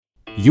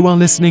You are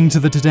listening to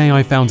the Today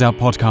I Found Out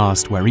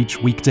podcast, where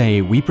each weekday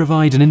we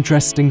provide an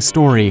interesting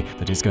story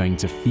that is going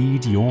to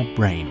feed your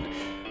brain.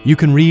 You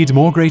can read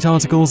more great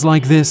articles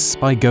like this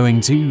by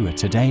going to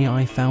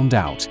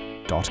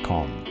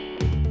todayifoundout.com.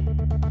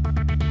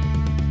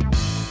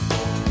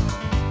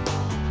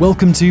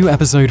 Welcome to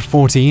episode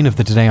 14 of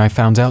the Today I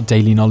Found Out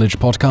Daily Knowledge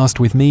podcast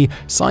with me,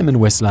 Simon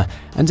Whistler,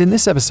 and in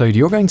this episode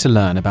you're going to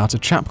learn about a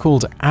chap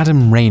called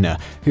Adam Rayner,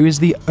 who is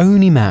the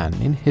only man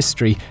in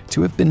history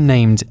to have been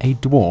named a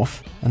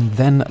dwarf and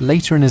then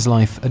later in his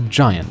life a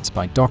giant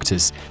by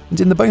doctors. And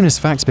in the bonus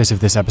facts bit of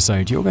this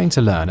episode you're going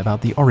to learn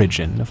about the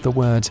origin of the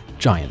word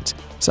giant.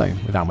 So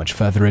without much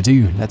further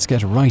ado, let's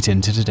get right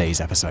into today's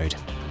episode.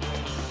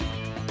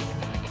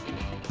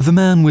 The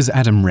man was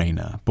Adam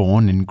Rayner,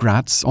 born in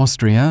Graz,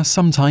 Austria,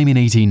 sometime in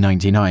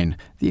 1899.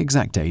 The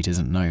exact date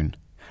isn't known.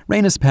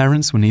 Rayner's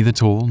parents were neither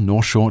tall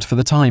nor short for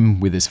the time,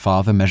 with his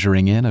father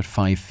measuring in at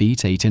 5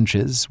 feet 8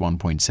 inches,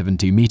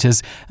 1.72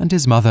 meters, and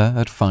his mother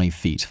at 5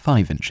 feet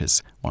 5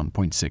 inches,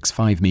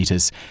 1.65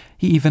 meters.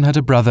 He even had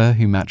a brother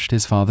who matched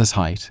his father's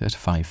height at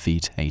 5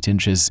 feet 8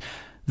 inches.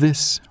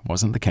 This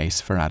wasn't the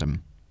case for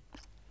Adam.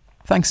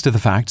 Thanks to the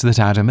fact that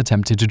Adam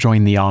attempted to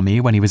join the army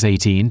when he was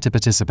 18 to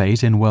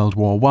participate in World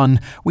War I,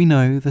 we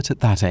know that at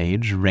that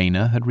age,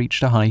 Rayner had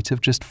reached a height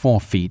of just 4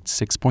 feet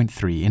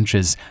 6.3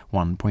 inches,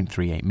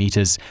 1.38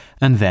 meters,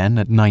 and then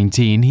at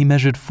 19 he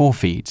measured 4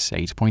 feet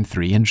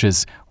 8.3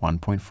 inches,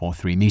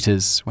 1.43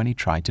 meters when he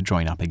tried to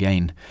join up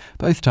again.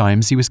 Both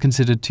times he was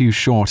considered too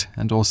short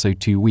and also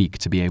too weak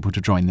to be able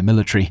to join the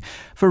military.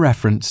 For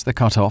reference, the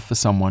cutoff for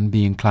someone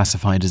being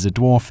classified as a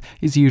dwarf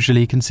is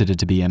usually considered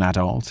to be an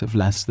adult of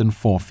less than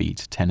 4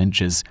 feet 10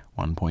 inches,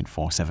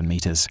 1.47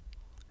 meters.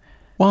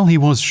 While he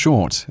was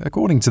short,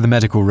 according to the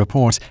medical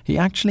report, he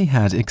actually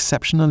had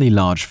exceptionally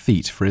large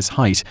feet for his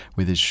height,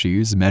 with his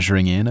shoes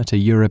measuring in at a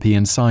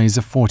European size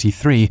of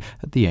 43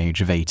 at the age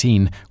of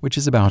 18, which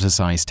is about a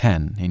size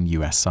 10 in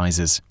US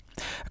sizes.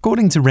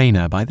 According to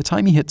Rayner, by the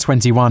time he hit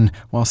 21,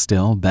 while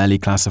still barely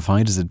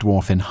classified as a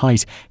dwarf in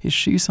height, his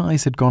shoe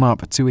size had gone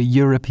up to a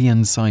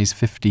European size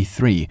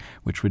 53,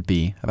 which would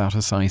be about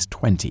a size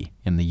 20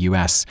 in the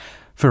US.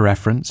 For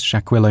reference,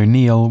 Shaquille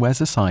O'Neal wears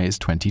a size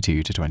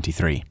 22 to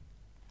 23.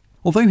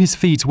 Although his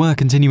feet were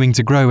continuing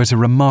to grow at a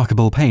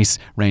remarkable pace,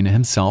 Rayner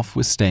himself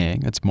was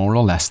staying at more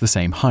or less the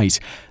same height.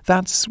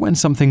 That's when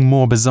something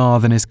more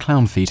bizarre than his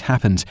clown feet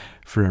happened.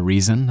 For a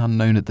reason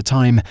unknown at the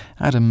time,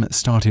 Adam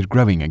started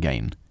growing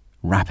again,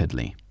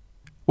 rapidly.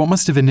 What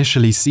must have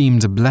initially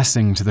seemed a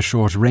blessing to the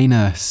short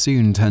Rayner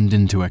soon turned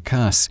into a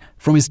curse.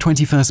 From his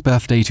 21st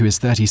birthday to his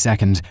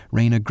 32nd,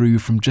 Rayner grew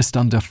from just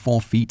under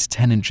 4 feet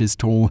 10 inches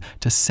tall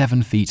to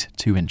 7 feet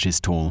 2 inches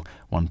tall,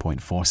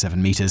 1.47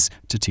 meters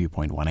to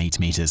 2.18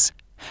 meters.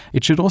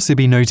 It should also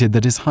be noted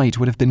that his height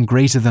would have been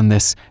greater than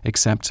this,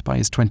 except by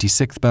his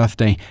 26th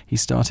birthday he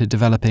started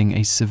developing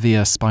a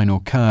severe spinal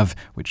curve,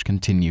 which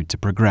continued to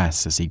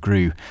progress as he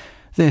grew.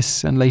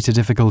 This, and later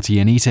difficulty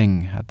in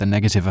eating, had the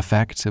negative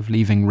effect of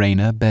leaving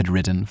Rayner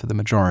bedridden for the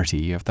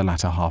majority of the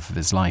latter half of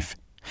his life.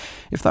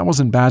 If that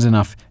wasn't bad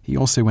enough, he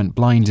also went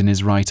blind in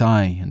his right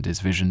eye, and his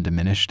vision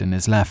diminished in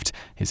his left.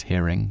 His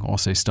hearing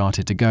also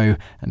started to go,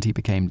 and he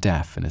became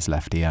deaf in his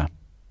left ear.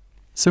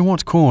 So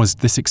what caused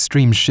this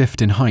extreme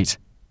shift in height?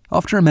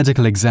 After a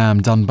medical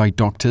exam done by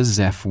doctors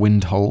F.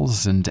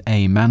 Windholz and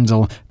A.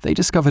 Mandel, they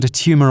discovered a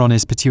tumour on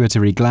his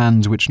pituitary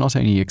gland which not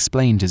only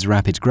explained his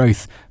rapid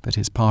growth, but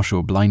his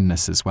partial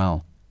blindness as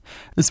well.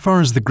 As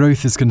far as the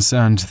growth is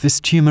concerned,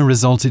 this tumour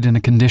resulted in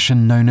a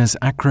condition known as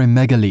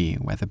acromegaly,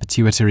 where the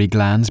pituitary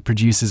gland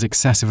produces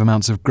excessive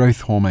amounts of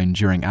growth hormone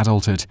during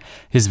adulthood.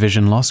 His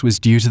vision loss was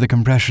due to the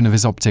compression of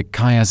his optic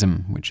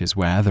chiasm, which is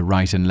where the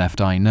right and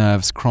left eye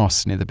nerves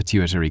cross near the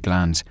pituitary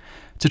gland.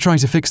 To try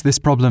to fix this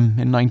problem,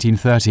 in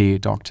 1930,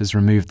 doctors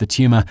removed the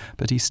tumour,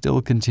 but he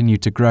still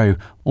continued to grow,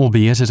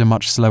 albeit at a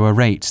much slower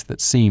rate that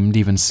seemed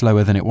even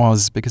slower than it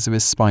was because of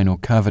his spinal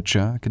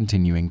curvature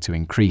continuing to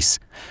increase.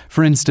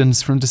 For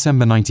instance, from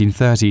December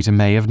 1930 to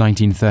May of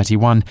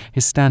 1931,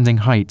 his standing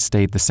height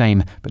stayed the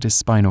same, but his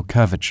spinal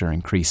curvature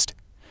increased.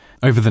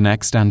 Over the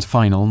next and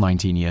final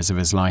 19 years of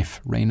his life,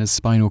 Rayner's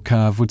spinal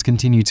curve would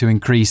continue to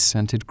increase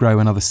and he'd grow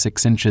another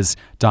 6 inches,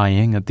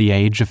 dying at the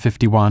age of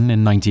 51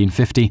 in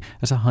 1950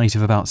 at a height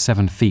of about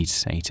 7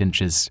 feet 8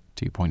 inches,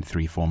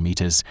 2.34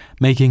 meters,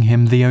 making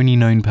him the only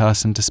known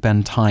person to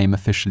spend time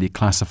officially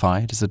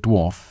classified as a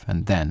dwarf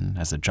and then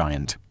as a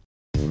giant.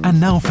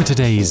 And now for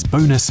today's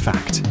bonus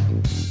fact.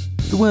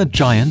 The word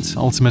giant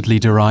ultimately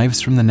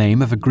derives from the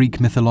name of a Greek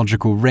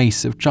mythological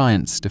race of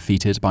giants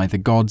defeated by the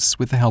gods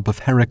with the help of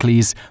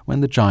Heracles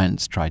when the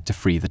giants tried to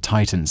free the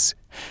Titans.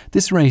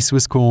 This race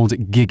was called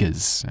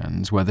Gigas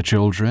and were the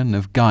children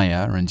of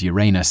Gaia and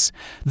Uranus.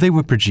 They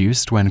were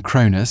produced when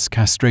Cronus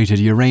castrated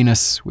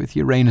Uranus, with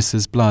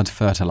Uranus's blood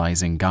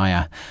fertilizing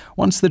Gaia.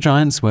 Once the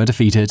giants were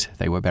defeated,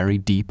 they were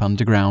buried deep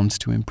underground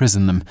to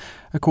imprison them.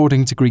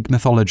 According to Greek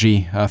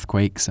mythology,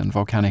 earthquakes and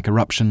volcanic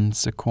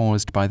eruptions are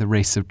caused by the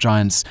race of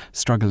giants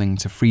struggling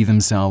to free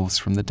themselves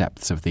from the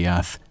depths of the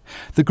earth.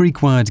 The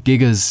Greek word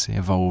gigas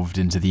evolved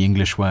into the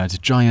English word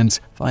giant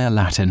via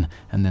Latin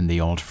and then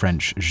the Old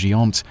French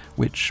géant,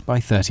 which by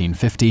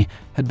 1350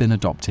 had been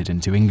adopted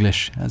into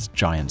English as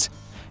giant.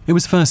 It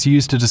was first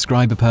used to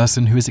describe a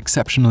person who is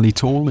exceptionally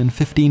tall in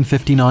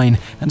 1559,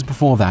 and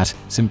before that,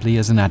 simply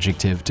as an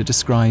adjective to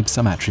describe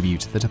some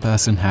attribute that a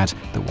person had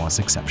that was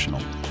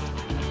exceptional.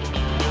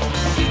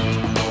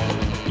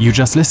 You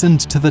just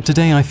listened to the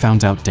Today I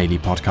Found Out daily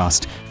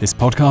podcast. This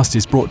podcast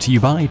is brought to you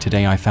by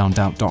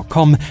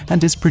todayifoundout.com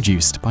and is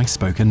produced by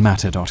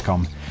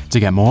spokenmatter.com. To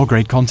get more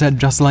great content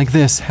just like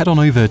this, head on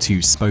over to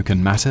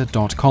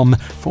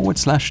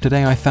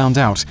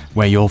spokenmatter.com/todayifoundout,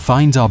 where you'll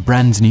find our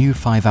brand new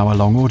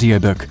 5-hour-long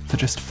audiobook for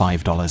just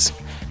 $5.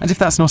 And if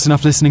that's not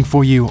enough listening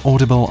for you,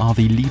 Audible are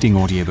the leading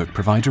audiobook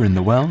provider in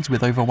the world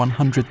with over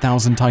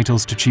 100,000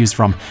 titles to choose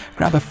from.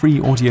 Grab a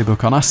free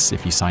audiobook on us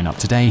if you sign up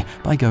today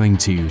by going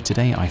to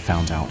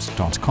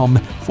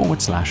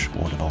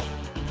todayifoundout.com/audible.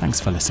 Thanks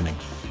for listening.